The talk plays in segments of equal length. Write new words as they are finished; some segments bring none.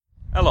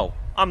Hello,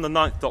 I'm the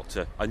Ninth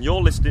Doctor, and you're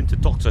listening to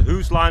Doctor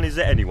Whose Line Is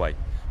It Anyway,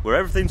 where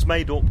everything's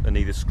made up and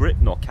neither script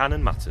nor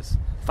canon matters.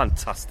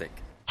 Fantastic.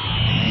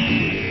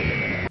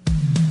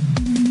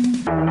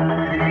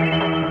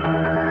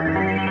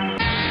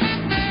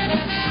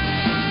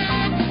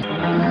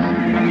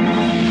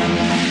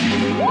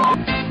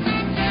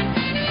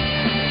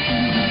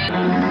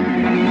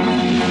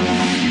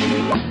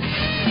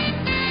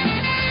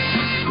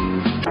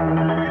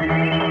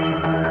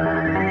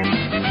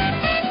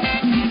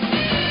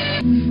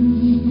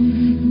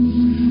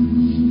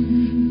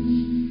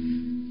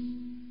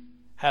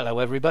 Hello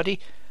everybody,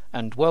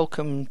 and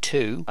welcome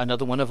to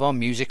another one of our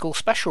musical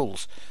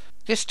specials.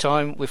 This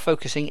time we're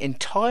focusing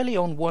entirely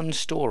on one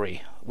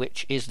story,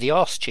 which is the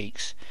Arse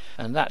Cheeks,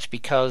 and that's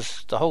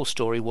because the whole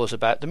story was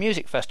about the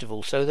music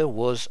festival, so there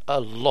was a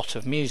lot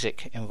of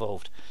music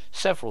involved.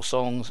 Several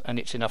songs, and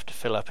it's enough to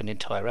fill up an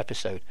entire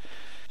episode.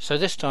 So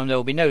this time there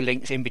will be no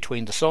links in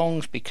between the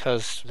songs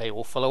because they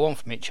all follow on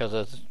from each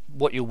other.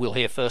 What you will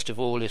hear first of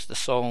all is the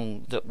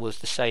song that was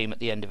the same at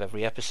the end of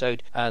every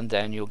episode, and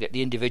then you'll get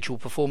the individual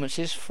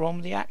performances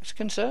from the acts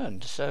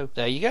concerned. So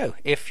there you go.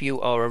 If you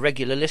are a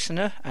regular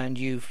listener and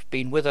you've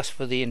been with us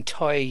for the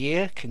entire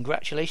year,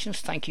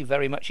 congratulations. Thank you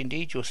very much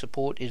indeed. Your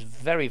support is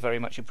very, very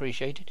much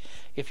appreciated.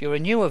 If you're a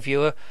newer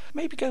viewer,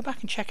 maybe go back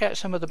and check out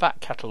some of the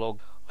back catalogue.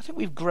 I think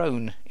we've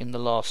grown in the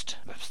last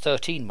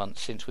 13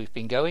 months since we've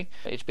been going.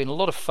 It's been a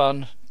lot of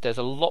fun. There's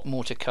a lot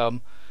more to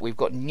come. We've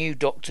got new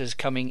doctors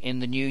coming in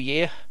the new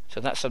year, so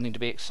that's something to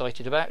be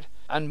excited about,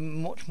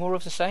 and much more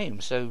of the same.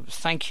 So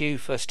thank you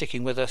for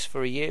sticking with us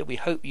for a year. We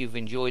hope you've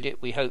enjoyed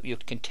it. We hope you're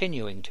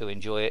continuing to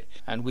enjoy it,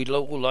 and we'd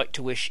all like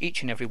to wish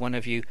each and every one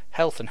of you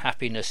health and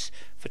happiness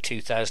for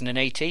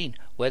 2018,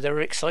 where there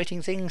are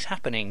exciting things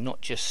happening,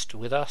 not just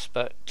with us,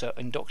 but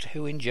in Doctor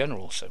Who in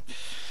general. So,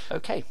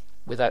 okay.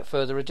 Without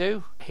further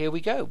ado, here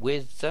we go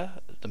with the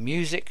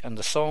music and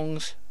the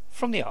songs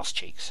from the Arse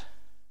Cheeks.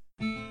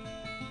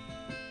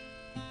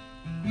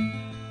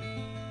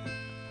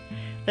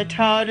 The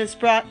TARDIS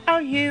brought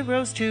our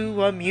heroes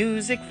to a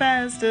music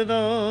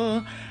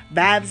festival.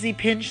 Babsy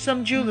pinched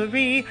some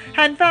jewellery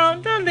and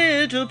found a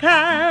little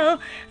pal.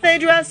 They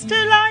dressed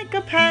her like a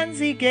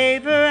pansy,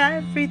 gave her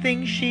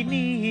everything she'd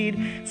need,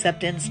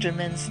 except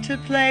instruments to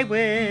play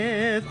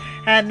with,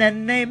 and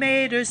then they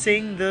made her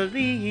sing the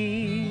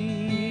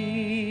lead.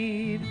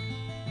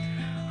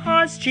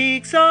 Arse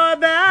Cheeks are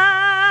back,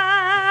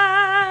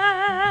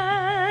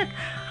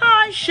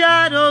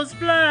 eyeshadows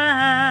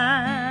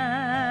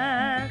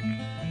black,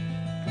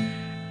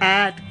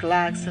 at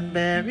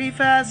Glastonbury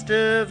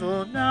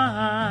Festival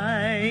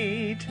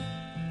night.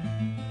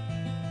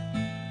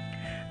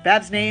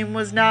 Bab's name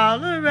was now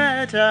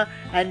Loretta,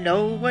 and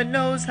no one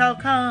knows how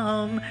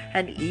come.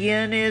 And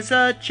Ian is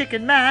a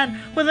chicken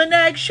man with an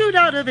egg shoot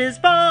out of his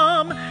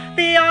bum.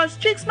 The Arse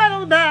Cheeks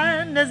metal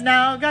band has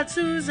now got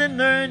Susan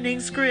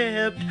learning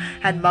script,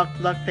 and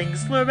Muckluck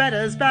thinks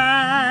Loretta's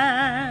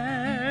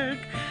back,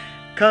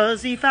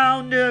 'cause he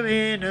found her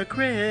in a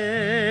crypt.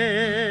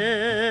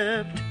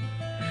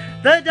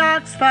 The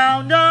docs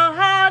found a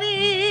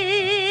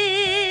hottie,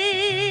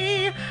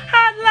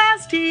 at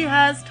last he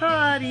has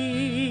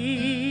toddy,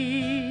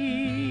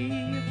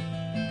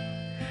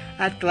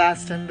 at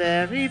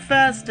Glastonbury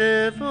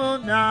Festival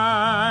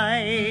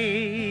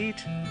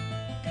night.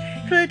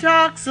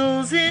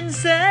 Clitoxel's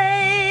insane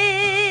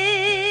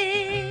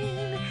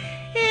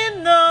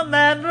in the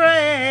membrane,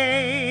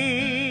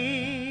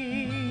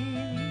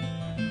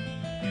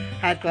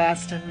 at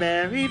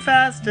Glastonbury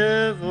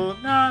Festival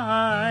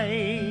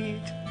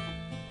night.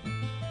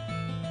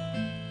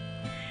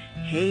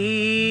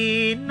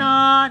 Hey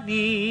Nani,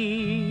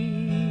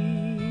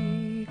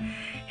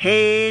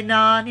 hey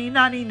Nani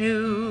Nani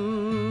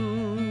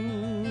Noo,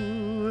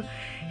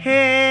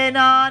 hey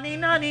Nani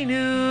Nani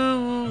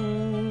Noo.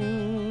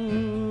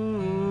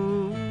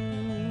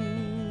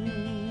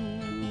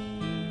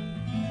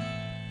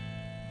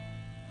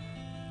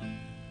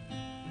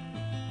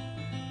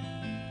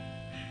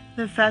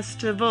 The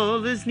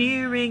festival is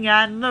nearing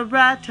and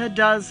Loretta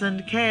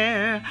doesn't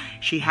care.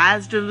 She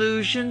has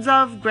delusions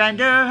of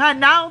grandeur and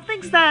now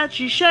thinks that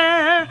she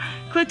share.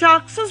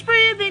 Clitoxel's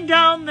breathing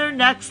down their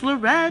necks.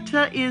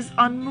 Loretta is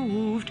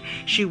unmoved.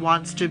 She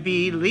wants to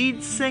be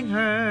lead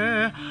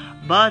singer,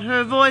 but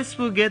her voice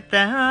will get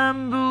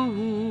them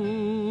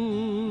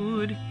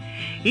booed.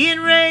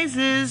 Ian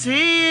raises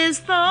his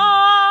thumb.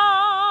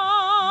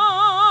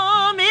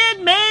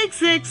 It makes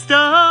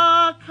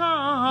Ixta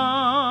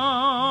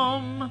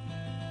come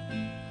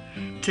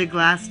to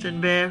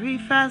Glastonbury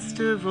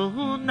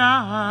Festival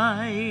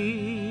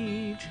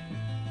night.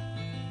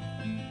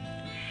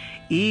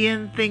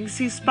 Ian thinks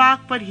he's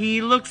Spock, but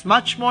he looks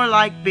much more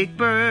like Big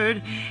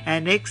Bird.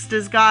 And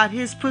Ixta's got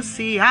his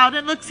pussy out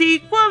and looks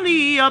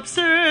equally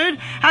absurd.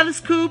 Alice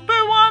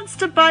Cooper wants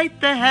to bite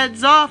the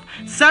heads off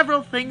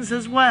several things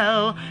as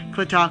well.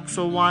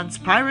 Clitoxel wants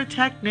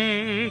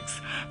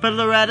pyrotechnics, but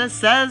Loretta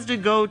says to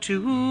go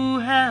to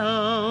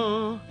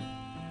hell.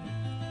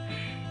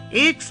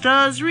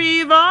 Ixta's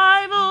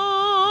revival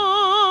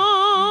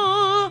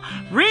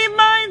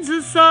reminds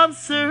us of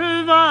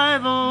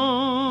survival.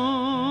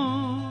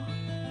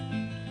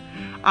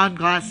 on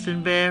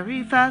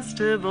Glastonbury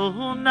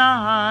Festival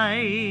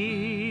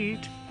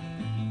night.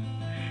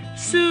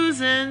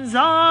 Susan's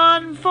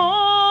on form,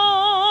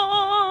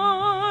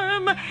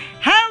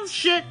 hell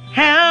shit,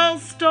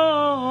 hellstorm,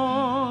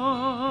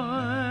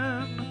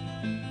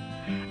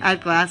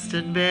 at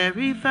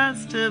Glastonbury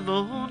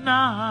Festival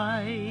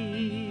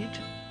night.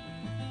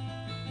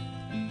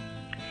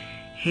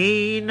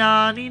 Hey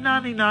nonny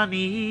nonny nonny,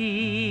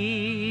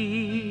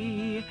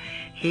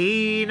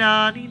 hey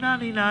nonny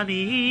nonny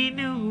nonny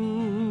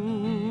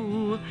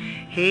noo,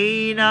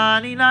 hey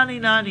nonny nonny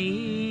nonny,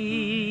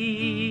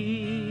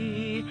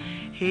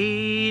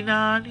 hey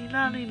nonny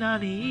nonny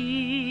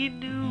nonny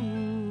noo.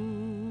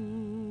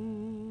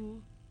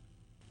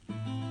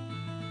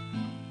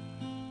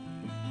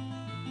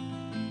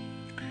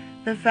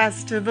 The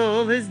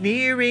festival is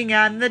nearing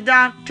and the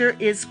doctor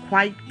is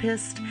quite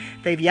pissed.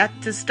 They've yet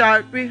to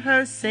start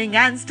rehearsing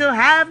and still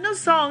have no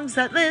songs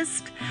that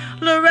list.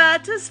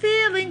 Loretta's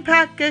feeling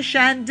peckish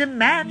and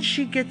demands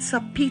she gets a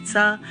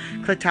pizza.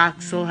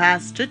 Clitoxel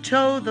has to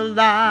toe the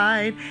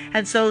line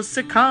and so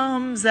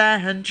succumbs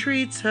and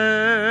treats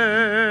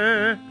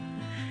her.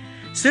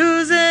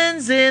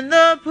 Susan's in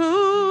the poop.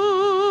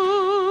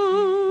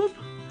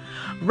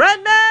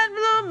 Red man,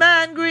 blue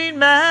man, green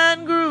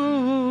man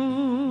grew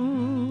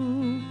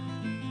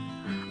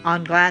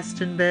on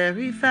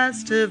Glastonbury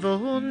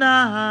Festival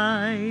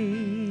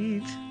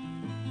night.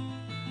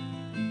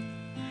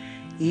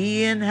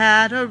 Ian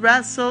had a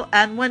wrestle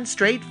and went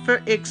straight for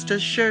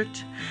Ixta's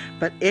shirt,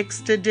 but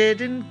Ixta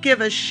didn't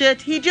give a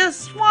shit, he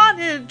just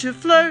wanted to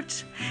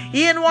flirt.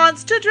 Ian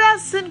wants to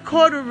dress in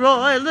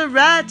corduroy,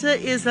 Loretta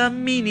is a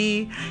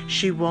meanie,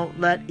 she won't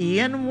let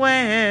Ian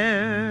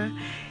wear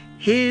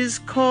his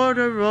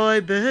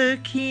corduroy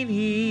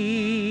bikini.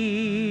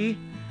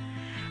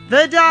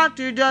 The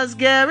doctor does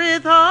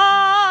Gareth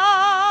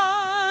Hunt,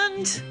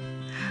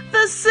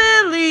 the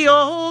silly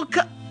old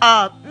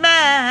up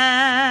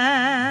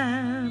man.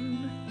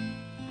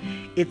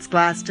 It's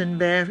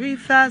Glastonbury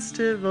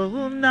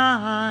Festival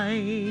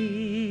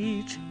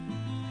night.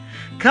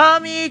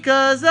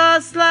 Kamika's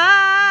a slag.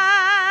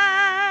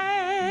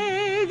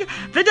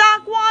 The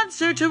doc wants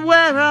her to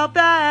wear a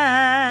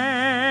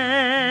bag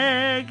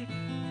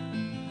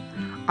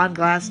on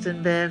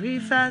Glastonbury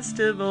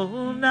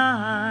Festival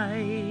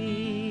night.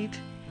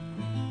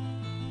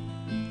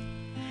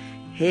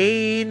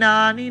 Hey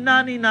nonny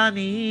nonny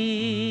nonny,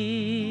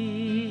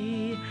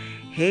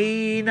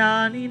 hey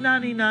nonny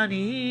nonny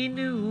nonny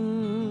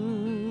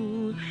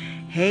noo,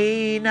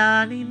 hey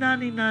nonny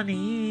nonny nonny,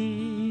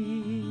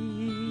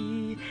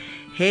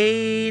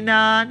 hey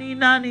nonny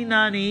nonny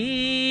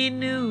nonny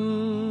noo.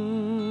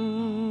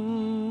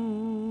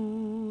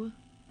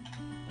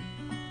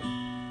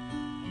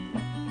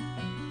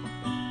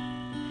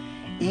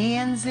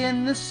 Ian's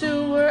in the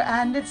sewer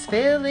and it's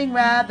filling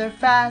rather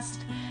fast.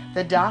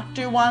 The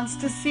doctor wants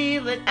to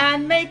seal it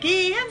and make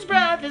Ian's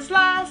breath his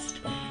last.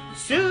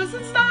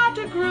 Susan's not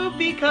a group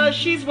because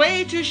she's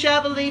way too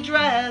shabbily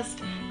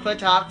dressed.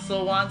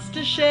 Clitoxel wants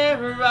to share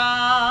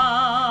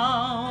around,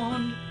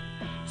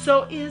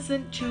 so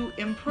isn't too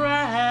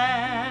impressed.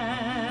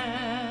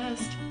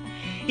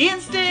 Ian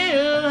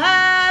still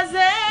has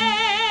air.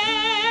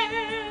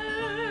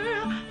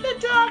 The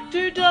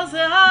doctor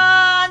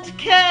doesn't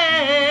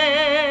care.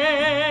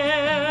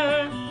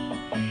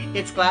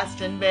 It's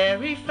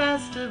Glastonbury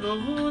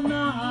Festival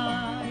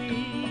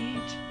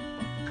night.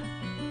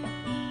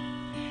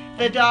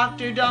 The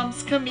doctor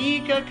dumps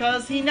Kamika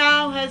 'cause he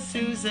now has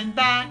Susan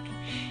back.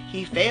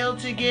 He failed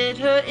to get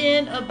her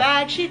in a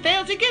bag, she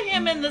failed to get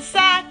him in the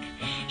sack.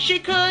 She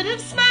could have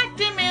smacked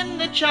him in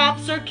the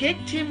chops or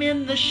kicked him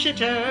in the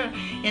shitter.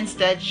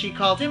 Instead she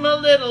called him a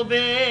little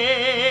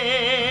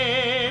bitch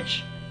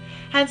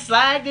and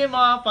slagged him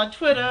off on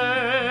Twitter.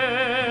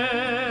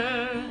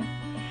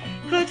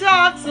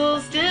 Clitoxel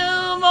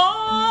still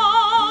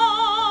moans,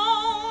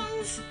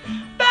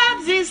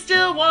 Babsy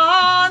still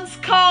wants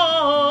cones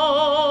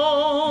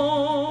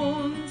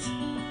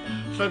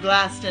for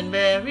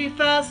Glastonbury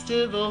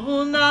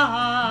Festival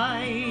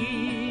night.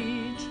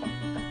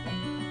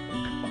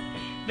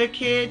 The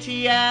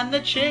kitty and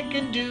the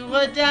chicken do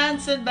a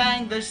dance and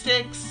bang their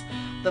sticks.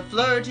 The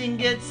flirting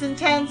gets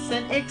intense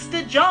and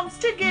Ixta jumps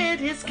to get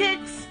his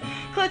kicks.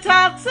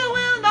 Clitoxel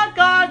will not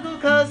gargle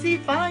 'cause he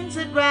finds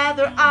it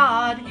rather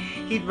odd.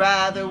 He'd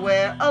rather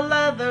wear a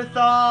leather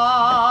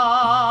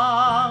thong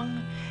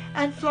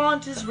and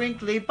flaunt his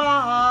wrinkly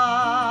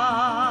bod.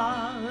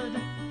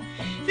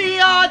 The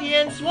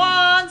audience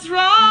wants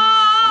rock.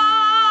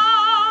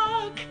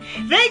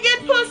 They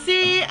get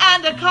pussy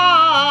and a cock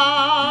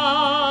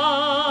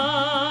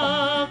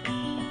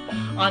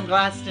on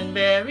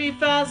Glastonbury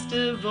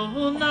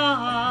Festival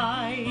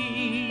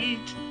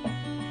night.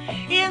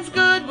 Ian's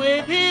good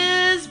with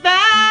his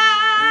bat.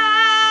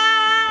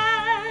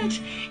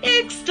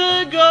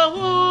 Ixta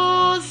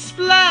goes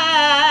splat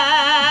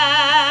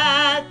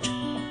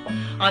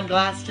on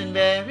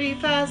Glastonbury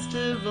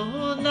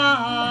Festival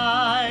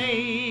night.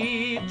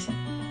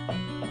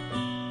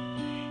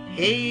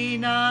 Hey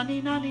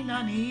nonny nonny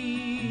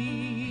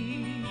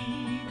nonny,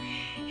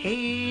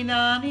 Hey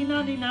nani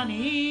nani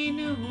nani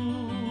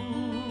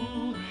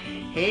noo.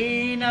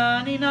 Hey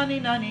nani nani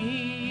nani.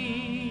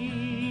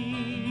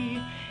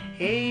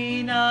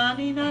 Hey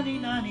nani nani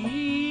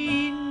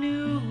nani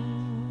noo.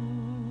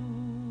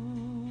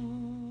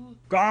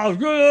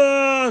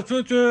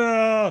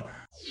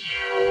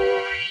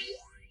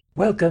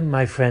 Welcome,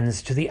 my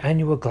friends, to the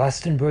annual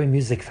Glastonbury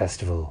Music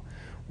Festival.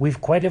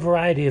 We've quite a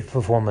variety of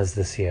performers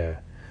this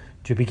year.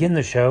 To begin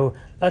the show,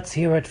 let's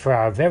hear it for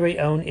our very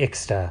own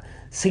Ixta,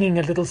 singing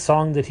a little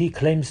song that he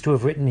claims to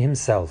have written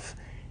himself.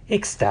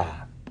 Ixta.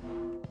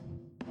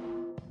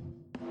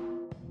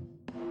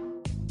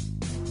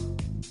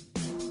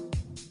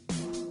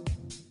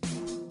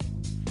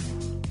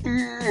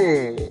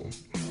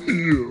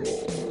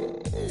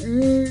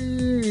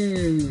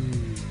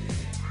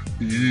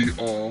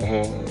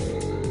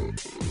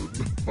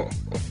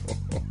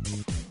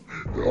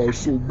 There are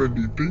so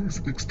many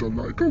things Ixta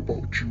like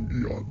about you,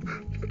 Ian.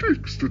 Let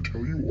Ixta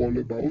tell you all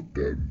about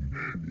them.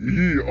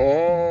 Ian!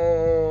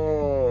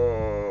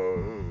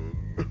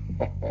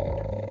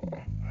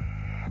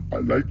 I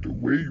like the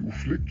way you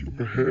flick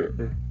your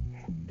hair.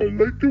 I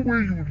like the way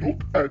you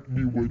look at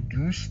me when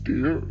you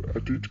stare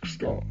at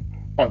Ixta.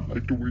 I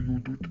like the way you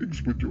do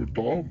things with your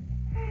thumb.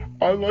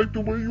 I like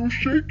the way you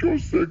shake your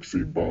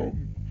sexy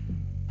bum.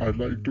 I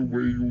like the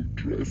way you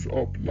dress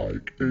up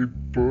like a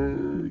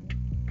bird.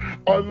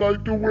 I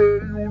like the way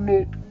you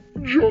look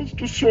just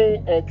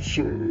so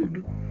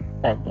absurd.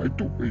 I like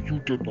the way you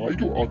deny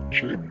you are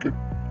chicken.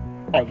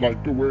 I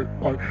like the way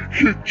I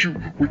hit you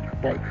with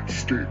my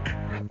stick.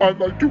 I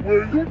like the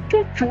way you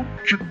touch your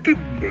chicken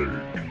leg.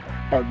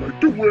 I like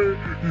the way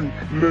you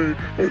lay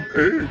an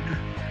egg.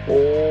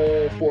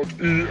 Oh, but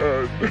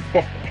Ian,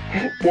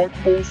 but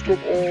most of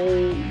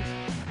all,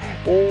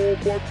 oh,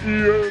 but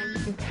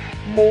Ian,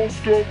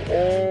 most of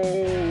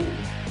all,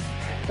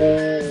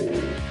 oh,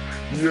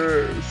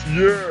 yes,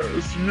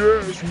 yes,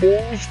 yes,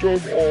 most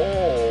of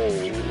all.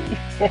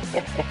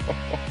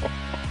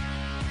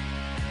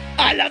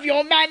 I love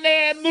your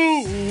manly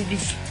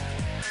moves.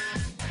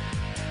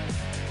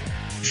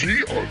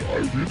 Gee, I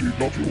really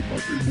love your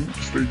manly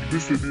moves. They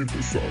glisten in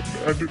the sun,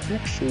 and it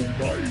looks so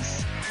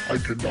nice. I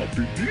cannot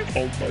believe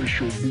how nice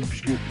your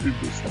moves look in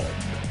the sun.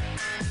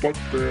 But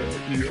there,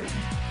 Ian,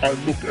 I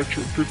look at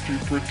your pretty,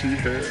 pretty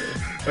hair,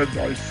 and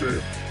I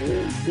say,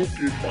 oh, look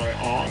in my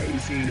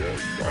eyes, Ian.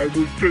 I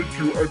will take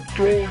you and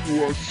throw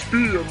you a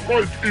spear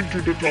right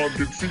into the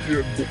target, see,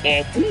 Ian.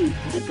 Boom,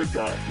 look at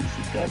that.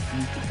 Isn't that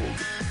beautiful?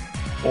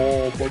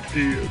 Oh, but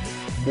Ian,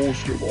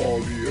 most of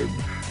all, Ian,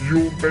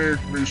 you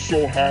make me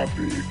so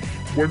happy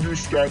when you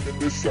stand in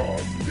the sun,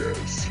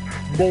 yes.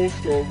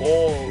 Most of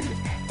all,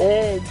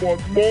 oh, but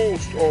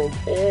most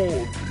of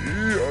all,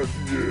 Ian,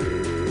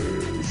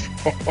 yes.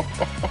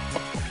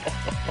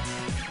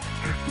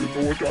 You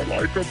know what I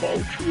like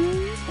about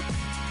you?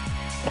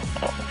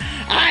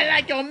 I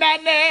like your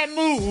manly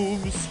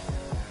moves.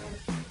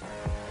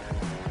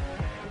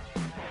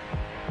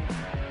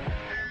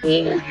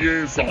 Oh,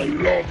 yes, I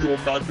love your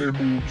manly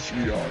moves,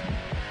 Ian.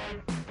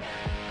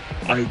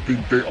 I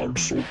think they are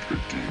so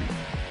pretty.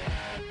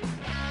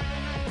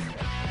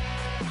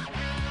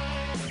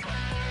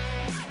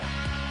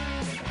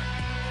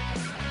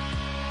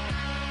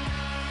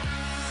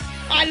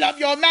 I love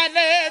your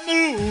manly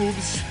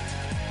moves.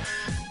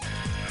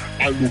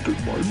 I look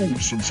at my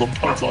moves and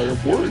sometimes I am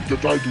worried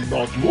that I do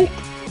not look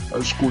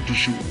as good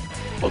as you.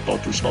 But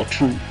that is not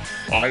true.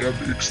 I am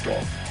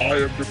Ixta.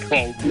 I am the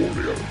proud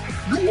warrior.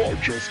 You are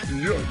just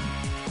Ian.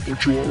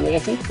 But you are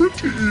awful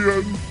pretty,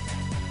 Ian.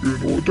 You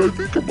know what I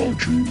think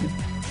about you.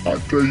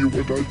 I'll tell you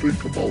what I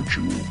think about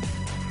you.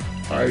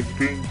 I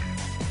think,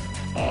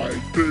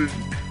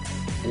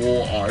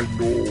 oh, I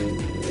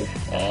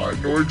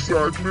know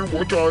exactly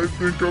what I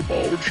think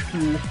about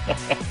you.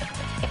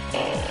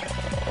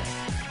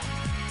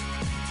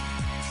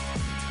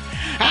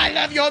 I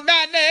love your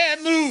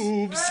manly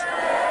moves.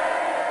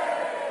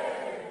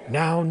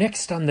 Now,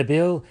 next on the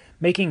bill,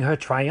 making her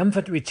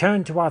triumphant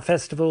return to our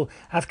festival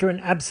after an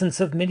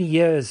absence of many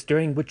years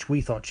during which we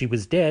thought she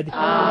was dead,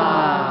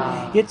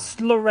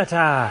 it's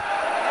Loretta.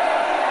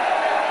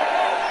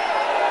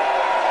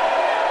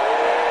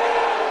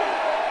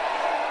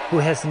 Who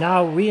has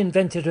now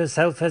reinvented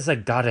herself as a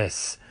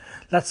goddess.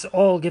 Let's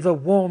all give a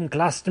warm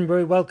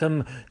Glastonbury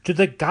welcome to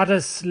the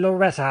goddess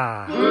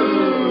Loretta.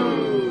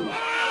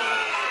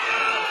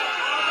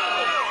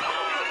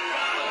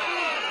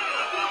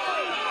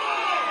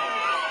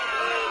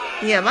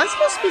 Yeah, am I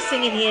supposed to be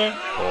singing here?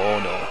 Oh,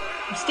 no.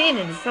 I'm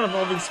standing in front of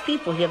all these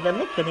people here. They're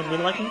looking at me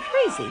like I'm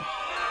crazy.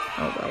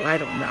 Oh, well, I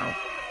don't know.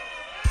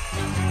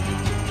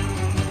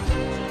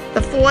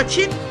 The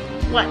Fortune?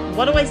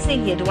 What do I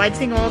sing here? Do I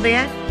sing all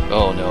that?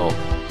 Oh, no.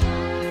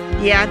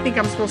 Yeah, I think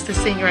I'm supposed to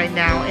sing right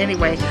now.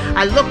 Anyway,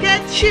 I look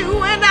at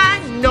you and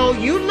I know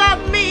you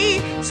love me.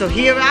 So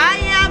here I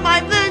am,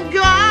 I'm the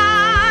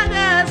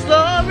goddess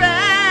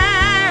Loretta.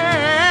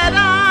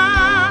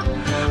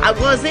 I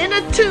was in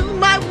a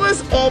tomb, I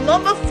was all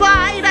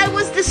mummified, I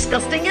was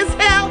disgusting as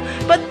hell,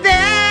 but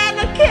then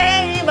I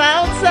came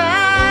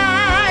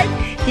outside.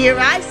 Here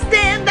I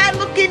stand, I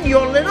look in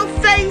your little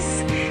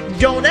face.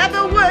 Don't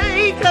ever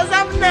worry, 'cause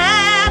I'm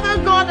never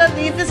gonna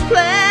leave this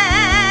place.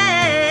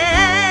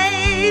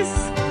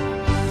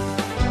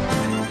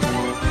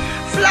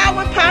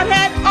 Flower pot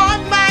head on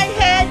my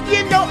head,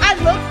 you know I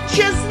look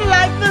just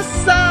like the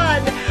sun.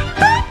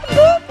 Boop,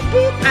 boop,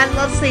 boop. I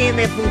love seeing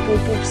their boop,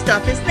 boop, boop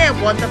stuff. Isn't that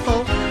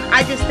wonderful?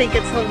 I just think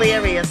it's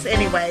hilarious.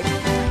 Anyway,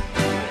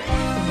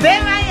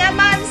 there I am,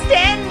 I'm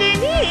standing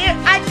here.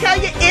 I tell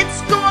you,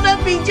 it's gonna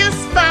be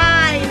just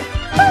fine.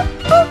 Boop,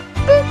 boop,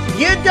 boop.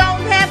 You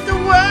don't have to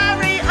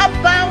worry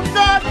about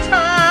the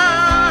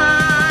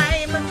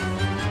time.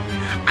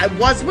 I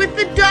was with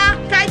the doc,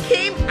 I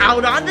came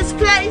out on this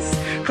place.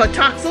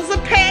 Clitoxel's a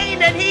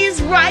pain and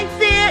he's right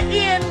there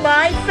in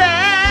my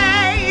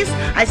face.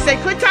 I said,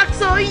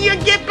 Clitoxel, you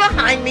get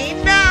behind me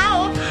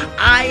now.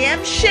 I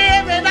am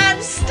Sharon,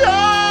 I'm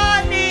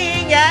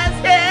stunning as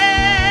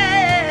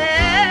hell.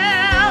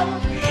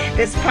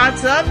 There's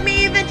parts of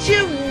me that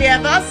you've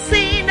never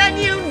seen and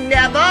you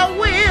never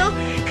will,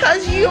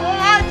 'cause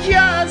you're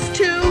just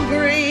too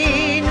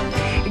green.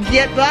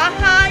 Get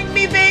behind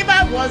me, babe,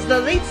 I was the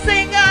lead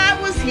singer, I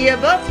was here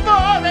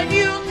before, and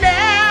you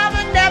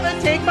never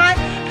take my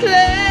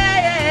place.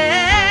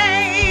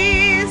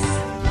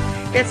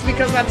 That's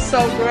because I'm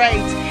so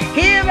great.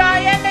 Here I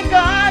am, the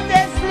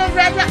goddess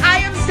Loretta, I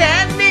am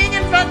standing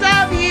in front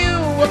of you.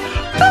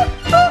 Boop,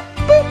 boop,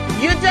 boop.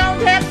 You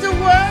don't have to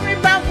worry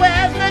about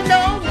weather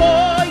no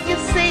more, you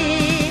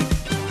see.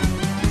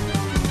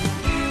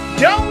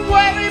 Don't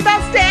worry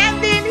about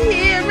standing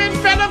here in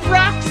front of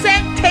rocks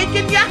and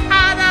taking your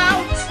heart out.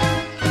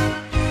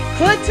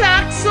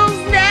 Clitoxel's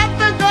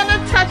never gonna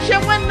touch you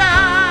when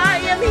I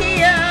am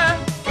here.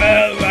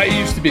 Well, I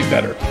used to be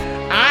better.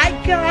 I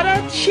got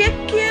a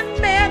chicken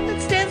man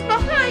that stands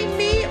behind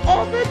me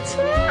all the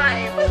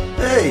time.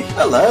 Hey,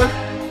 hello.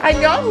 I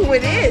know who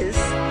it is.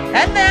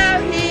 And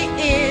there he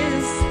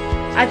is.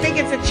 I think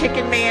it's a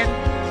chicken man.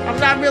 I'm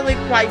not really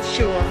quite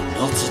sure.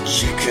 Not a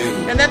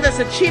chicken. And then there's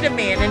a cheetah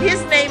man, and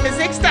his name is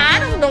Ixta. I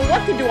don't know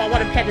what to do. I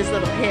want to pet his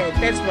little head.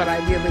 That's what I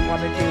really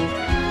want to do.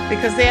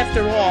 Because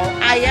after all,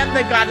 I am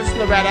the goddess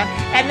Loretta,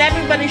 and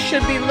everybody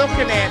should be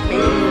looking at me.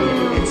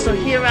 And so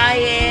here I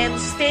am,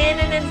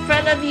 standing in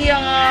front of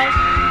y'all,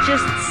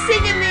 just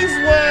singing these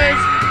words.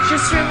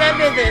 Just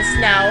remember this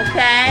now,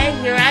 okay?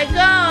 Here I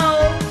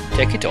go.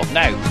 Take it off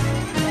now.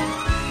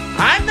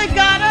 I'm the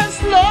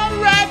goddess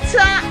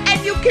Loretta,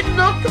 and you can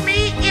look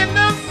me in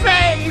the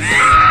face.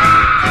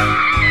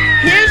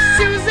 Here's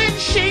Susan,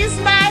 she's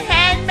my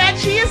handmaid,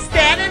 she is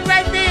standing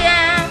right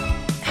there.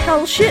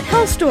 Hell shit,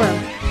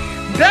 Hellstorm.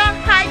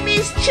 Behind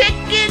me's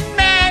chicken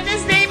man,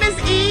 his name is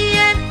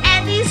Ian,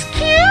 and he's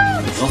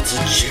cute. Not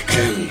a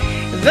chicken.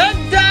 The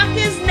doc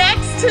is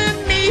next to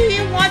me,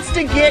 he wants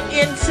to get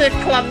into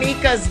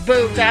Klamika's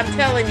boot, I'm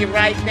telling you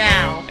right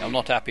now. I'm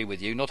not happy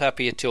with you, not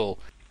happy at all.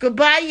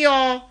 Goodbye,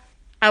 y'all.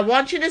 I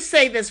want you to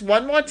say this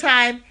one more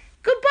time.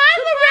 Goodbye,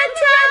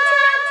 Loretta!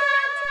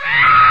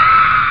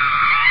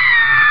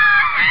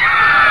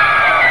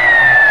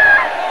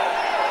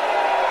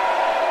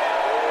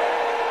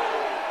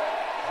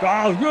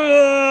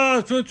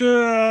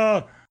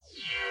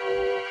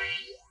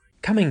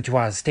 Coming to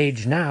our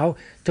stage now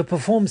to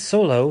perform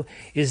solo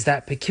is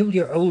that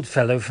peculiar old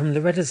fellow from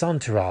Loretta's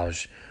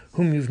entourage,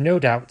 whom you've no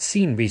doubt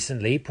seen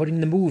recently putting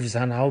the moves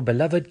on our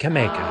beloved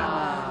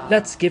Kameka.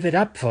 Let's give it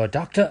up for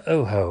Dr.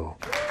 Oho.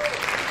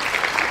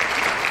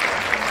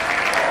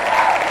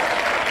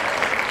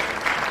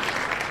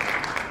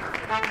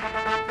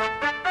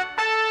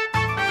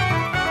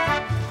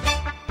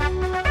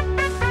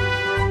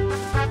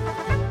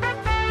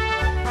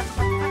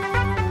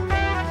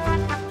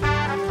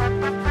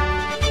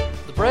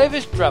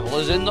 Bravest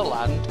travellers in the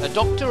land are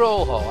Dr.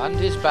 Oho and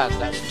his band.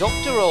 That's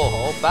Dr.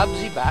 Oho,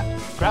 Babsy Bat,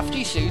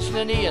 Crafty Susan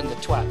and Ian the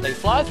Twat. They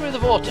fly through the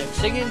vortex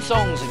singing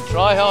songs and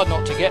try hard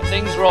not to get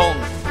things wrong.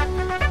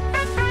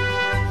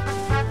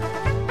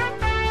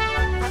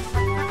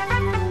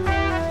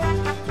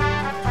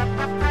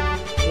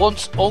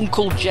 Once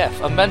Uncle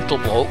Jeff, a mental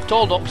bloke,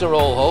 told Dr.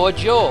 Oho a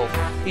joke.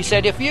 He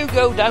said, if you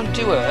go down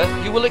to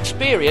earth, you will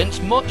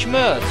experience much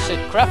mirth.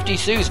 Said Crafty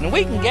Susan,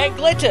 we can get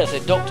glitter.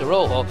 Said Dr.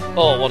 Oho,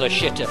 oh, what a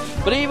shitter.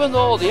 But even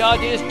though the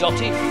idea's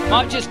dotty,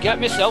 might just get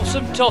myself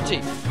some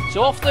totty.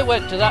 So off they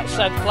went to that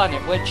sad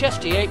planet where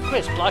Chesty ate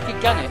crisp like a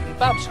gannet and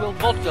Babs spilled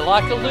vodka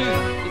like a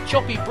loon. The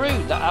choppy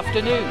brewed that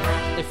afternoon.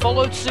 They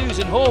followed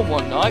Susan home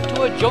one night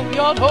to her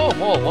junkyard home.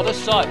 Oh, what a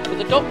sight. But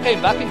the dog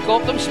came back and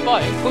caught them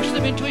spying, pushed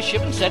them into his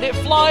ship and set it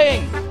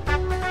flying.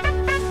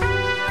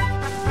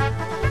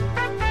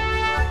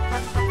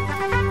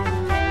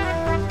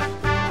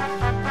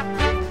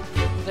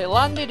 They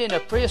landed in a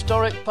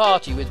prehistoric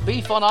party with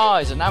beef on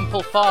eyes and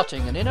ample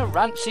farting, and in a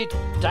rancid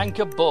dank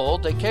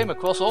abode they came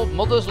across old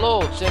Mother's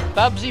Load. Said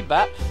Babsy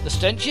Bat, the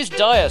stench is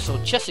dire, so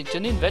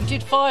Chessington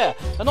invented fire,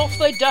 and off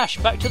they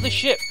dashed back to the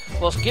ship,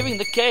 whilst giving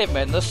the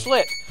cavemen the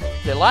slip.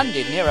 They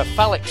landed near a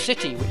phallic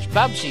city, which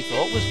Babsy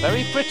thought was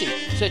very pretty.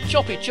 Said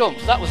Choppy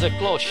Chunks, that was a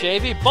close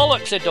shavey.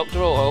 Bollocks, said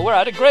Dr. Oho, we're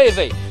out of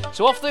gravy.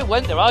 So off they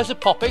went, their eyes a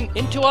popping,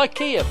 into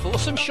IKEA for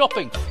some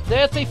shopping.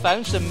 There they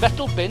found some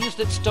metal bins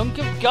that stunk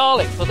of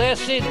garlic for their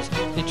sins.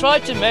 They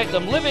tried to make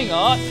them living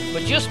art,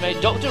 but just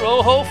made Dr.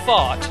 Oho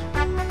fart.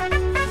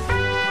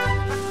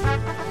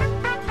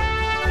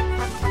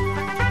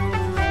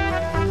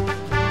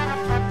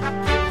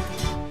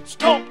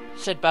 "Stop,"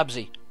 said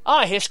Babsy.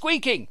 "I hear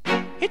squeaking."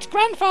 "It's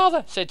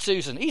grandfather," said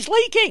Susan. "He's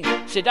leaking,"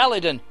 said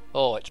Alidon.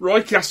 "Oh, it's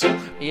Roy Castle."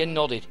 Ian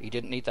nodded. He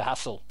didn't need the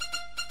hassle.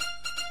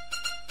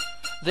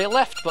 They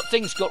left, but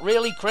things got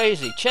really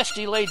crazy.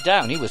 Chesty laid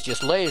down, he was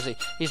just lazy.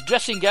 His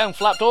dressing gown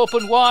flapped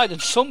open wide, and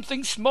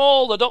something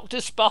small the doctor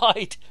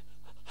spied.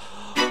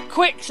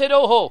 "Quick," said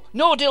Oho,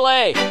 "no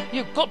delay.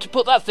 You've got to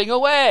put that thing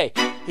away."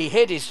 He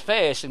hid his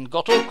face and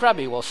got all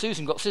crabby, while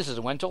Susan got scissors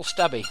and went all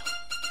stabby.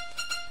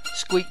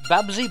 Squeaked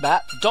Babsy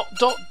Bat, ...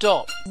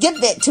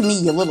 "Give that to me,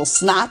 you little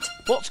snot."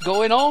 "What's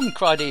going on?"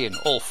 cried Ian,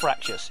 all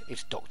fractious.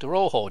 "It's Dr.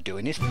 Oho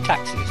doing his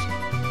taxes."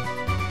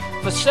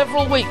 For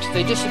several weeks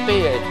they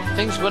disappeared.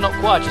 Things were not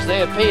quite as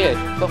they appeared.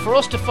 But for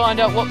us to find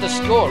out what the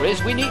score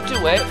is, we need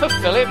to wait for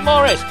Philip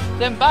Morris.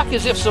 Then back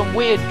as if some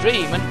weird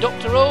dream, and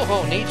Dr.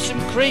 Oho needs some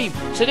cream.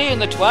 Said Ian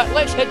the twat,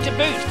 "Let's head to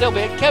Boots. There'll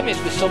be a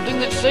chemist with something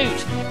that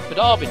suits." But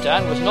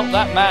Arbitan was not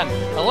that man.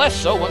 Unless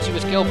so, once he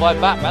was killed by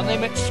Batman, they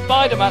met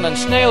Spider-Man and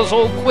snails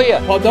all queer.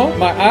 Hold on,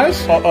 my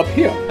eyes are up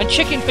here. And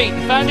chicken feet,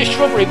 and found a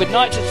shrubbery with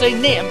knights that say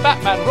knit and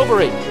Batman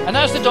rubbery. And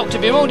as the doctor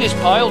bemoaned his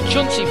pile,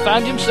 Chauncey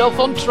found himself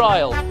on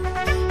trial.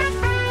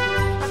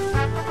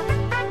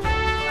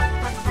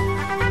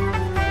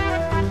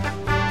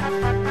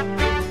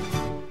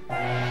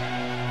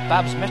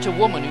 Babs met a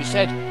woman who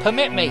said,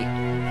 "Permit me."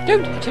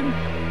 "Don't hit him,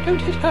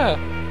 don't hit her,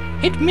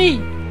 hit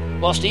me."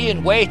 Whilst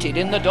Ian waited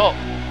in the dock,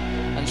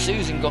 and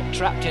Susan got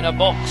trapped in a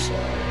box.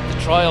 The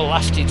trial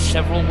lasted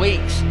several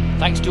weeks,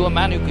 thanks to a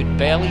man who could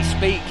barely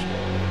speak.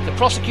 The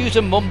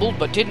prosecutor mumbled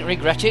but didn't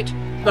regret it.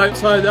 They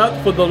say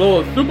that for the law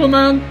of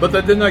Superman, but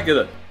they did not get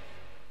it.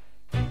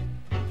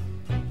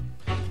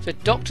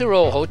 Said Dr.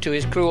 Oho to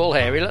his cruel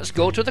Harry, "Let's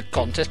go to the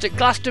contest at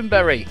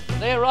Glastonbury."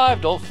 They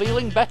arrived all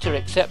feeling better,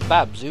 except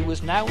Babs, who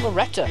was now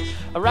Loretta.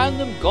 Around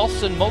them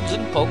goths and mods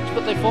and punks,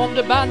 but they formed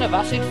a band of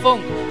acid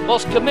funk.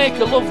 Whilst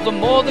Kameka loved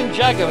them more than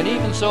Jagger, and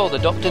even so the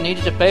doctor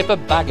needed a paper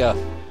bagger.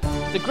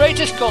 The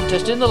greatest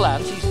contest in the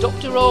land sees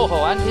Dr.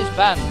 Oho and his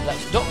band.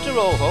 That's Dr.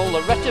 Oho,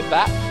 Loretta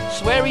Bat,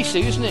 Sweary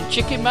Susan and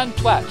Chicken Man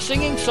Twat,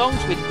 singing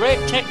songs with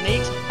great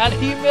techniques and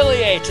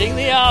humiliating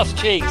the arse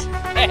cheeks.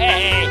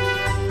 Hey!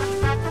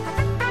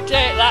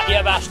 Take that,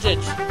 you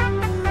bastards!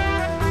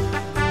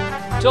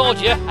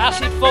 Told you,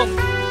 acid funk.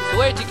 It's the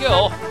way to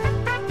go.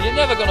 You're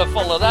never going to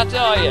follow that,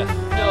 are you?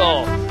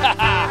 No. Ha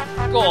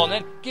ha! Go on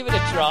then, give it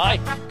a try.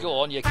 Go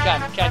on, you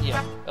can you?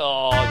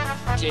 Oh,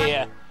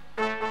 dear.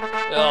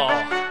 Oh.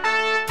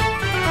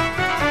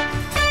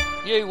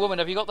 You, woman,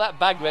 have you got that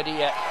bag ready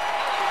yet?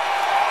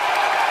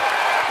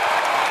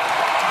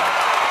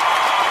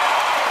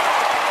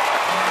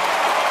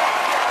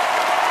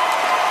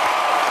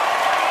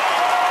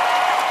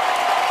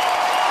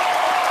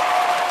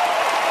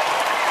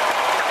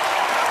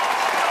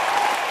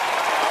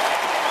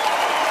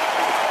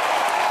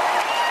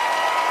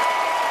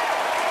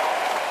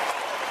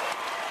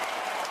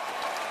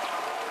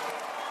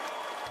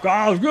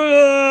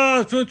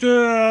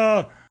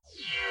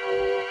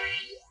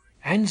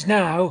 And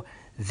now,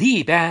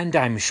 the band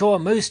I'm sure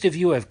most of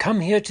you have come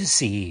here to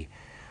see.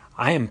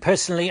 I am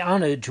personally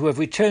honored to have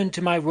returned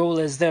to my role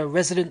as their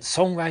resident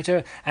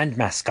songwriter and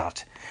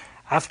mascot.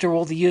 After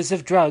all the years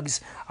of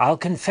drugs, I'll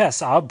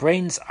confess our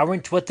brains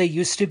aren't what they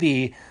used to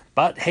be,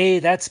 but hey,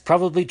 that's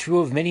probably true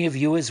of many of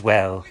you as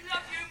well.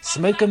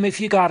 Smoke 'em if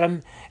you got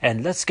 'em,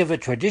 and let's give a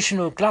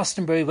traditional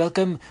Glastonbury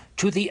welcome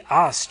to the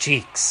Arse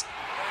Cheeks.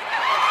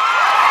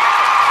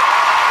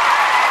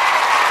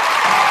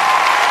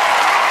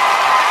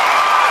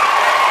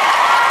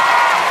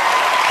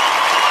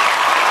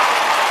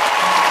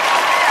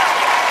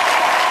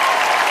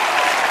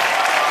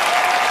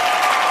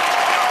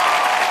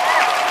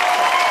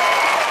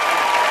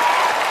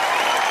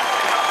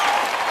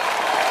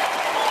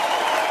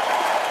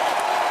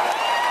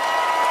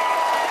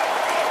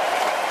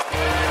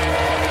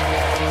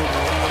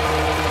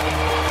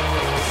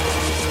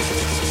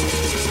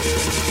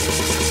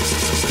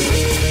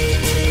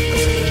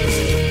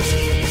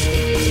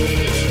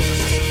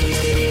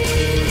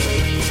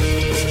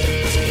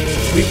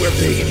 We were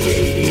big in the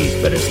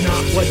 80s, but it's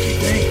not what you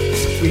think.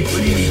 We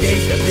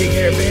predate the big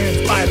hair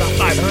bands by about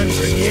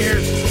 500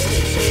 years.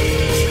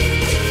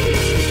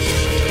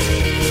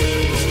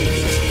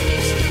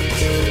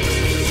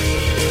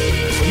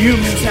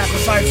 Human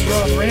sacrifice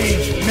road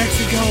rage,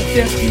 Mexico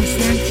 15th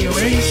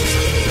century.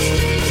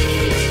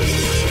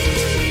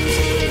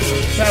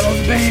 Battle of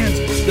the bands,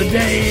 the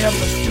day of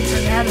the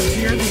stupid hat is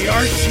here, the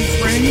Arse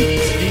Cheeks ring,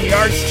 the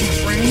Arse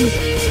Cheeks ring.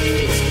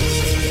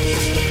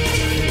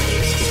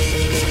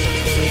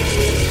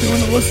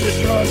 Doing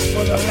illicit drugs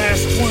for the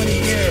last 20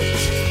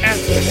 years.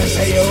 After the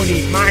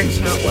peyote, mine's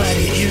not what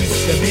it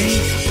used to be.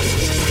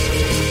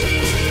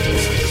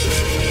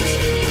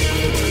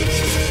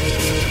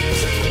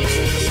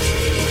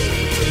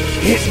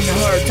 hitting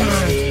hard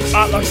times.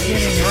 Potluck's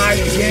getting high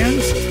again.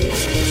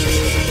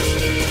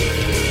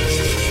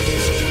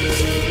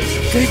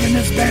 Taking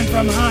this band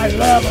from high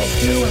level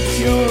to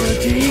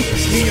obscurity.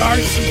 The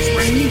arse cheeks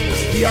ring.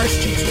 The arse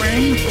cheeks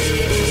ring.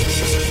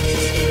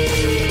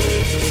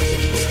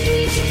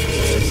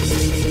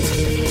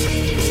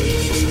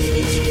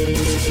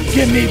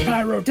 Give me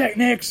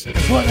pyrotechnics and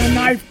put a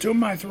knife to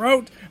my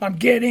throat. I'm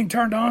getting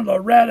turned on,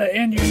 Loretta,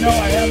 and you know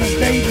I haven't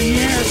bathed in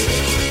years.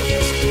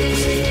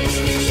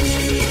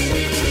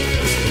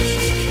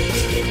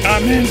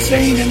 I'm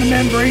insane in the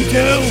membrane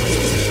too.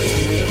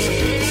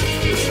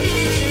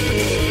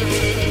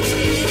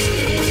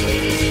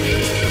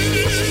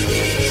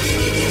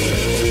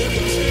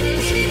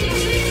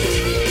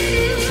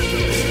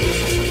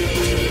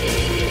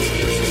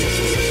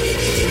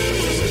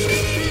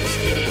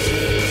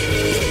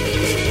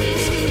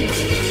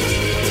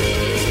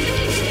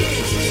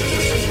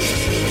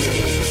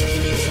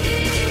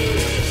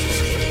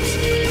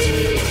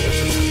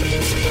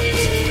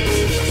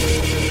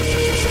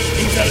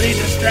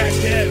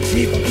 Distracted,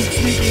 people keep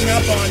sneaking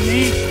up on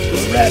me.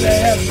 Loretta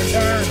has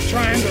returned,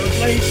 trying to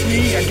replace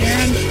me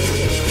again.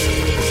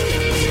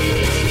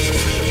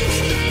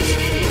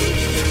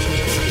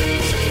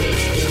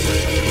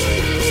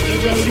 The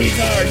roadies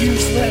are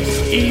useless,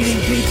 eating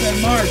pizza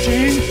and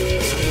marching.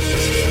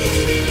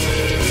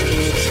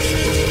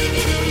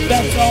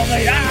 That's all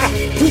they are.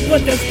 Who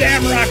put this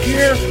damn rock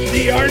here?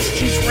 The arse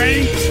cheeks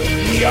ring.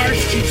 The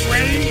arse cheeks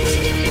ring.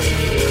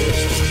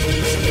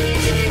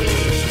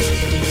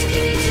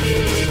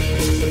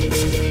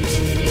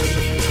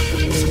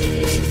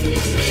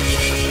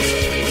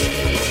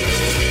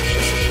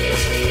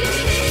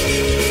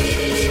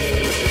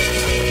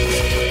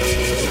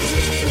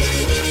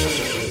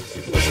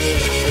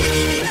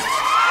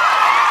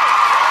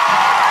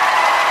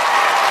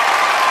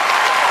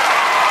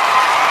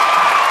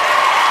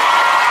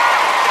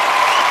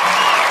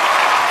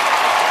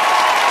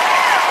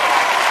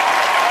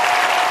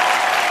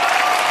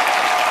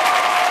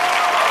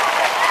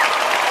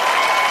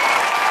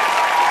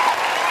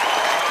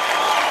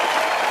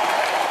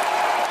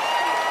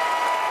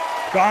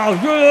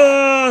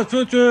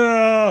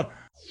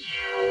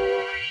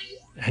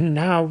 And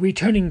now,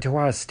 returning to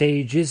our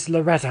stage is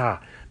Loretta,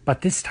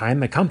 but this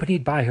time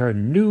accompanied by her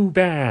new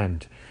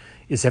band.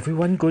 Is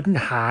everyone good and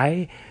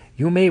high?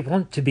 You may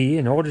want to be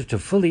in order to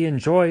fully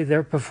enjoy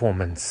their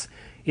performance.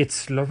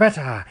 It's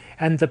Loretta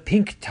and the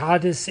Pink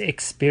TARDIS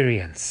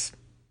Experience.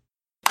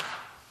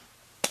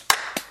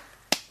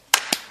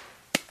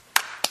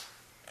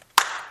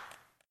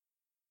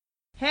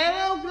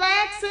 Hello,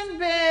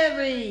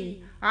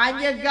 Glastonbury.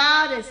 I'm your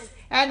goddess,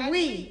 and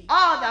we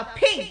are the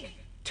Pink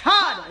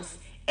TARDIS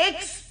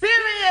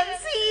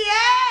Experience.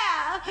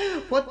 Yeah!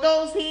 Put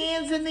those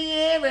hands in the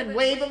air and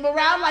wave them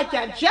around like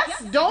you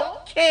just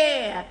don't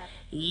care.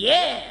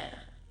 Yeah!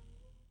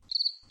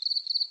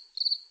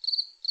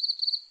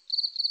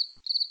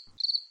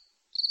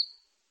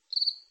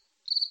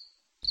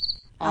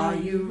 Are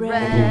you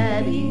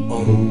ready?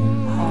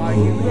 Are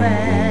you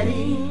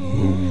ready?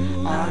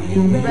 Are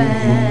you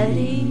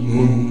ready?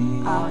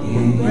 Are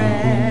you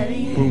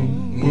ready?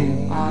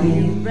 Are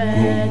you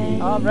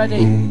ready? I'm ready.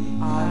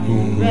 Are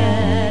you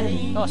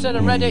ready? Oh, I said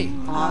I'm ready.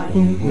 Are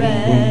you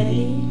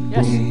ready?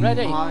 Yes,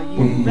 ready. Are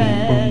you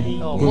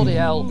ready? Oh, bloody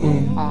hell.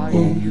 Are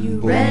you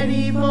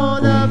ready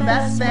for the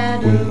best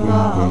band of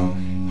all?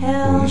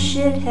 Hell,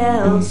 shit,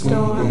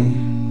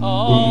 hellstorm.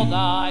 All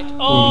night,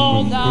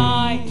 all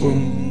night.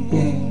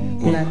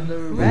 Let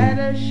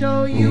Loretta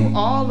show you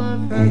all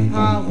of her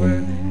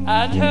power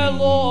and her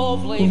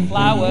lovely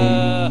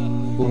flower.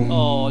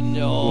 Oh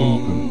no.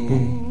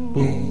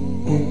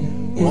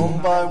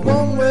 One by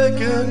one we're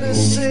gonna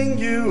sing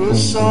you a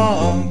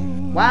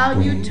song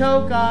while you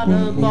toke on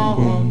a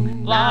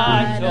bong.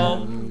 Light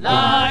up,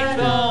 light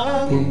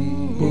up.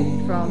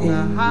 From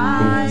the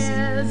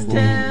highest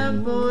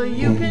temple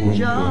you can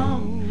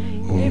jump.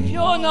 If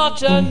you're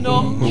not a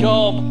nut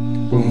job,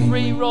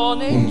 free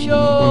running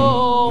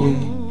jump.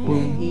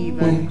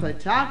 Even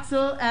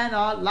Klatoxel and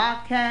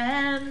Artlock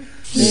can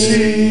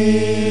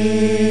sing.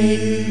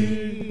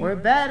 We're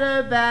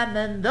better band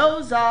than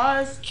those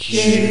arse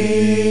cheeks.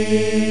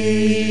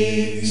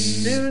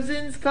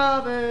 Susan's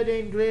covered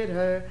in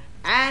glitter,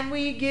 and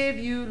we give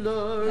you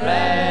Loretta,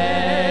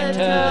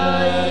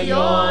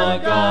 your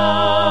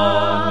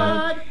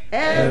God.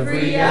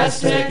 Every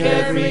Aztec,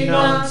 every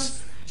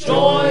nonce,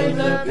 join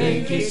the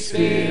Pink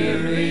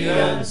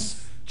Experience.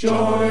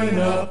 Join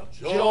up,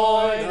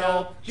 join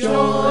up,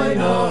 join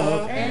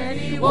up.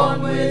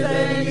 Anyone with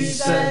any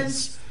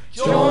sense,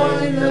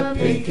 join the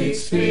Pink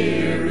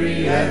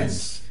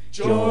Experience.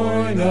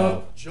 Join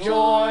up,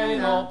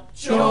 join up,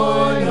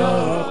 join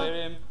up. We're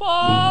in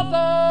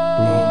bother.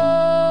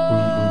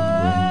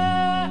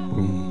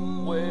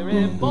 We're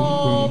in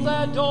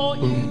bother,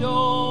 don't you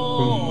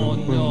know?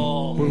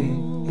 No.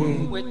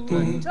 With the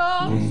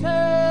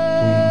Klatoxel.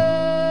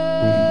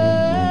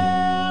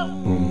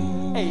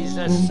 He's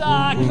a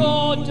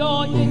psycho,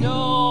 don't you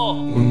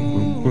know?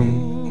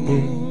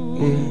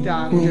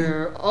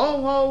 Dr.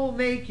 Oh,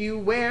 make you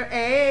wear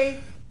a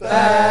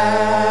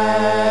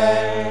bag.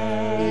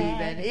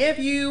 Even if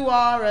you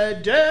are a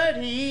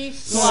dirty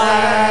slag.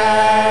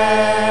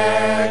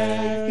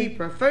 He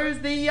prefers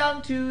the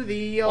young to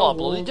the old. Oh,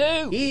 bloody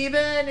do.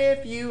 Even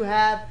if you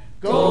have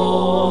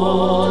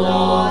gold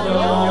on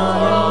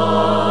your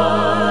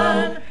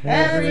run.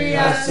 Every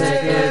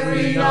asset,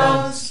 every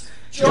ounce.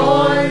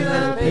 Join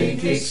the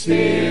Pink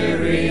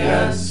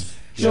Experience.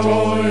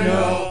 Join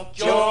up,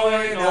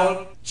 join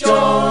up,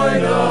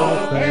 join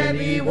up.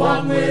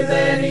 Anyone with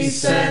any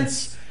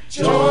sense.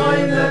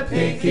 Join the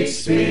Pink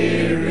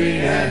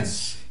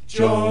Experience.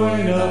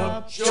 Join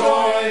up,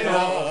 join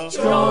up,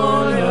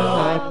 join up.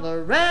 I'm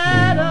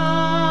Loretta.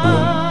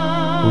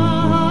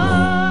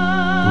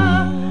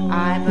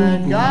 I'm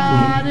a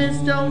goddess,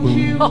 don't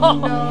you know?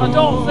 I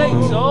don't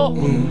think so.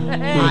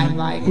 I'm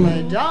like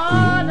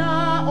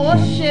Madonna or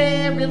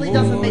Cher. Really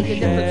doesn't make a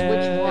difference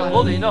which one.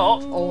 Bloody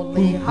not.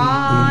 Only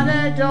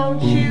hotter,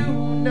 don't you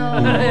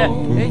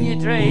know? In your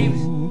dreams.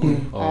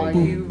 Are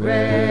you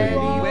ready?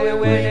 We're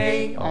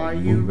winning. Are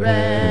you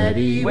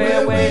ready?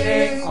 We're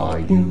winning. Are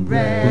you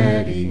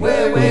ready?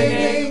 We're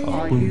winning.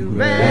 Are you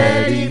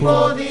ready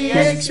for the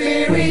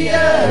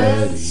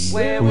experience?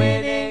 We're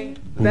winning.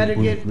 Better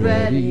get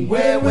ready.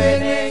 We're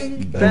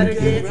winning. Better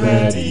get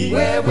ready.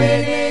 We're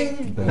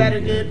winning.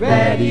 Better get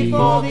ready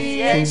for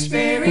the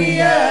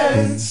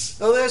experience.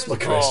 Oh, there's my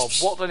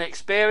crisps. Oh, what an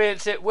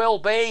experience it will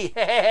be.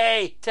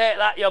 Hey, take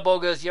that, you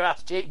buggers, you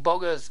ass cheek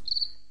buggers.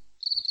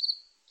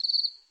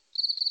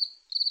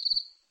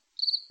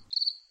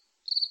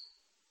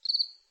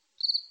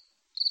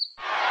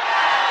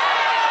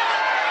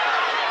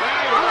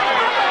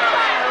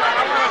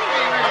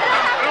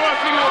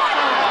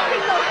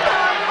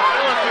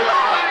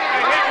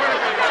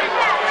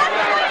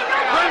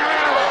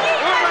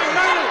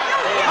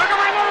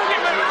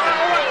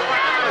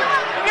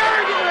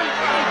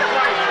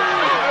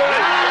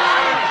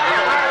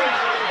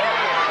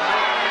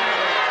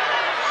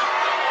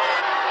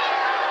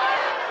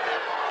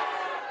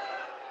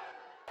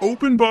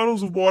 Open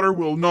bottles of water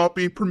will not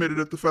be permitted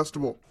at the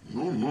festival.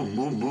 No,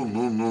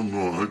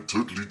 I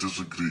totally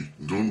disagree.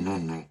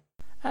 No.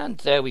 And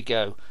there we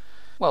go.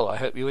 Well, I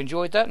hope you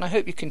enjoyed that, and I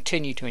hope you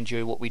continue to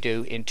enjoy what we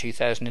do in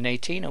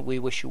 2018, and we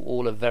wish you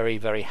all a very,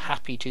 very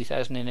happy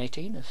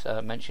 2018, as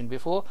mentioned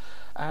before.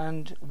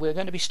 And we're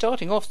going to be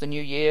starting off the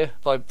new year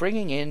by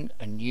bringing in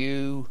a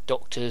new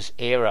Doctor's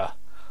era.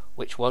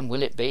 Which one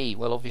will it be?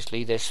 Well,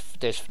 obviously there's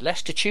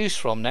less to choose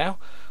from now,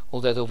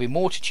 although there'll be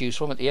more to choose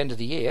from at the end of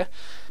the year.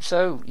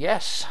 So,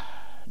 yes,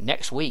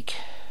 next week.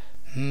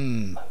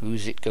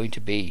 Who's it going to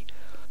be?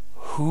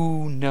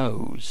 Who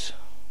knows?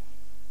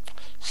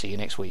 See you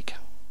next week.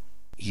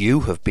 You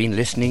have been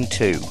listening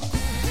to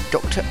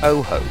Dr.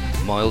 Oho,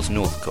 Miles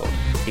Northcott,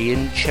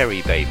 Ian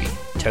Cherrybaby,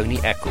 Tony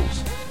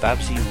Eccles,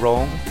 Babsy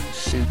Wrong,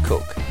 Sue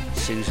Cook,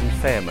 Susan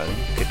Fairmont,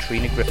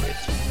 Katrina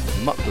Griffiths,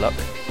 Muckluck,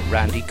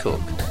 Randy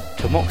Cook,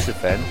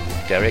 Tamoxifen,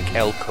 Derek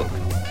L. Cook,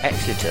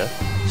 Exeter,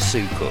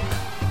 Sue Cook,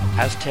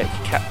 Aztec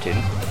Captain,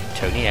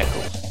 Tony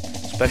Eccles.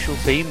 Special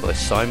theme by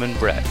Simon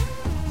Brett.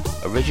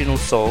 Original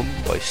song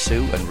by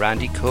Sue and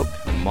Randy Cook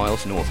and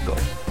Miles Northcott.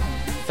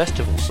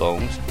 Festival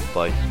songs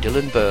by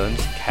Dylan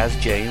Burns, Kaz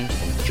James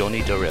and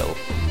Johnny Durrell.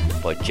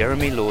 By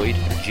Jeremy Lloyd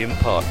and Jim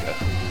Parker.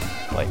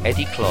 By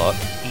Eddie Clark,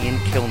 Ian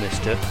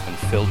Kilmister and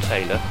Phil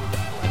Taylor.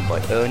 And by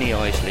Ernie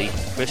Isley,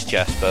 Chris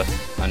Jasper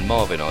and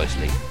Marvin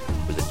Isley.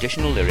 With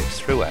additional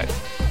lyrics throughout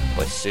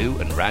by Sue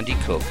and Randy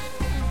Cook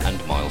and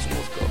Miles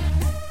Northcott.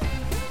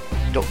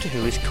 Doctor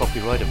Who is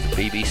copyright of the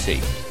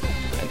BBC,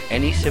 and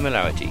any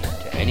similarity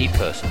to any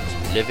persons,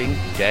 living,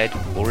 dead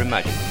or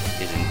imagined,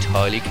 is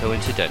entirely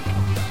coincidental.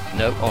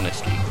 No,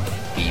 honestly,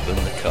 even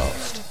the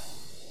cast.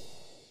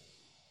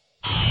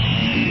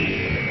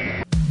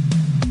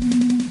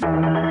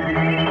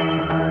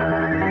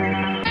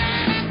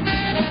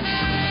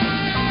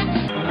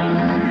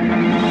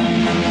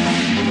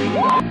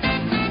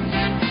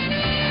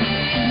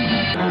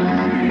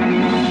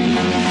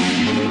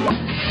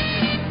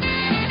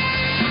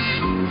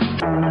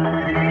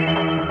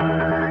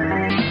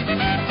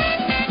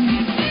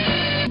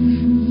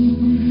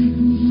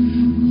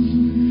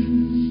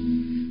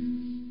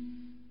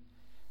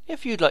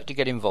 If you'd like to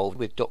get involved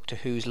with Doctor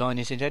Who's Line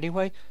Is It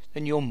Anyway,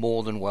 then you're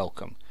more than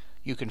welcome.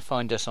 You can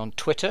find us on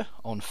Twitter,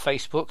 on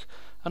Facebook,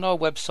 and our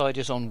website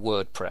is on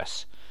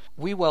WordPress.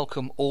 We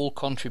welcome all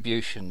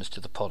contributions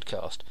to the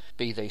podcast,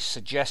 be they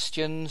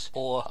suggestions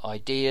or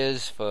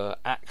ideas for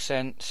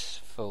accents,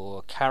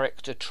 for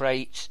character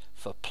traits,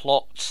 for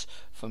plots,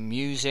 for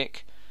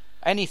music,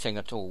 anything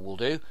at all will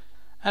do.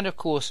 And of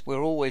course,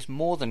 we're always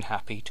more than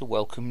happy to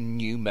welcome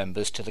new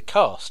members to the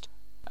cast.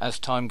 As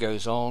time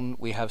goes on,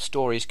 we have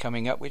stories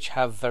coming up which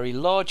have very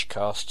large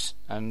casts,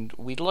 and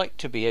we'd like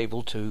to be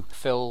able to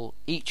fill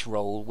each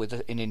role with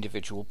an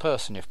individual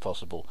person if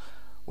possible.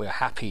 We're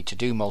happy to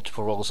do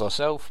multiple roles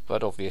ourselves,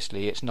 but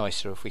obviously it's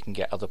nicer if we can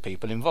get other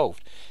people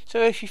involved.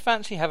 So if you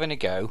fancy having a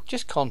go,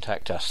 just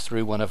contact us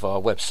through one of our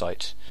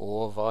websites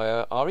or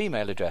via our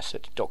email address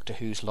at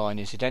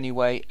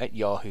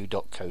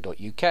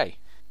doctorwhoselineisitanyway@yahoo.co.uk.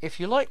 If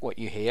you like what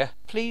you hear,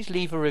 please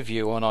leave a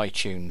review on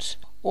iTunes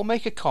or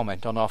make a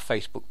comment on our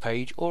Facebook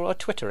page or our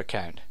Twitter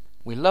account.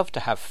 We love to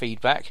have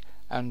feedback,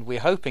 and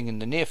we're hoping in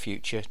the near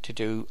future to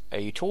do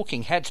a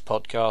Talking Heads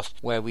podcast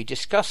where we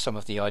discuss some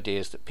of the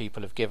ideas that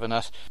people have given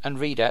us and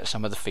read out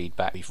some of the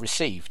feedback we've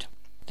received.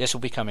 This will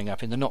be coming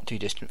up in the not too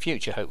distant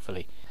future,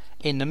 hopefully.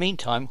 In the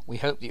meantime, we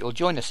hope that you'll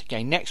join us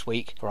again next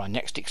week for our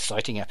next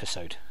exciting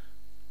episode.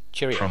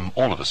 Cheerio. From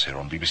all of us here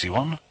on BBC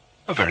One,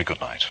 a very good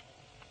night.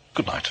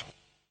 Good night.